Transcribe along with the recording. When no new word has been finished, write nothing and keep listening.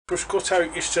was cut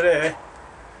out yesterday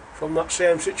from that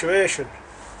same situation.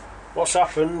 What's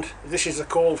happened, this is the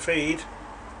cold feed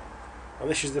and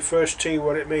this is the first tee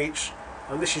where it meets,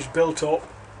 and this is built up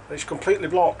and it's completely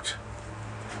blocked.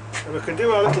 And we can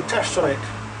do a little test on it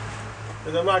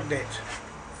with a magnet.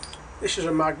 This is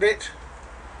a magnet,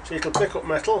 so it'll pick up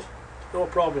metal, no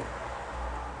problem.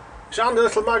 It's a handy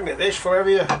little magnet this for if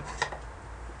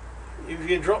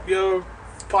you drop your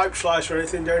pipe slicer or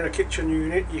anything down a kitchen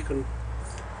unit, you can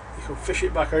fish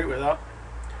it back out with that.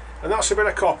 And that's a bit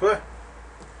of copper.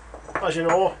 As you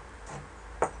know,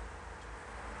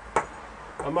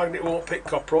 a magnet won't pick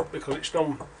copper up because it's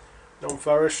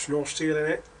non-ferrous, no steel in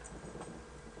it.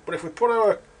 But if we put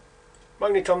our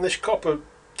magnet on this copper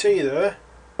tee there,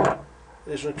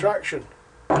 there's an attraction.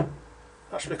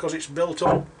 That's because it's built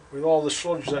up with all the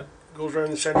sludge that goes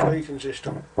around the central heating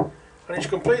system, and it's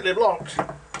completely blocked.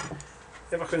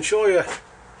 If I can show you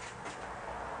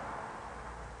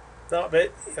that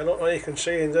bit, I don't know if you can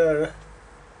see in there,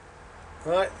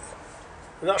 right,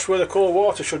 and that's where the cold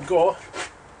water should go,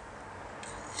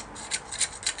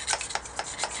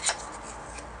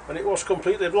 and it was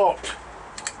completely blocked.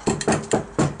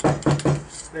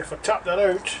 And if I tap that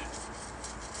out,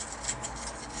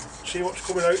 see what's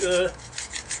coming out there,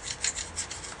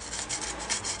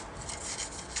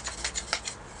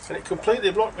 and it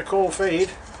completely blocked the cold feed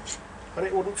and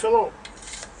it wouldn't fill up.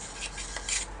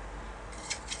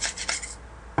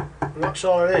 And that's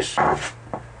all it is.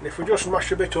 And if we just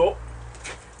mash a bit up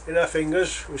in our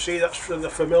fingers, we see that's the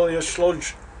familiar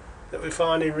sludge that we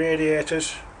find in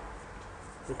radiators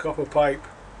and copper pipe.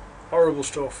 Horrible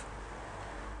stuff.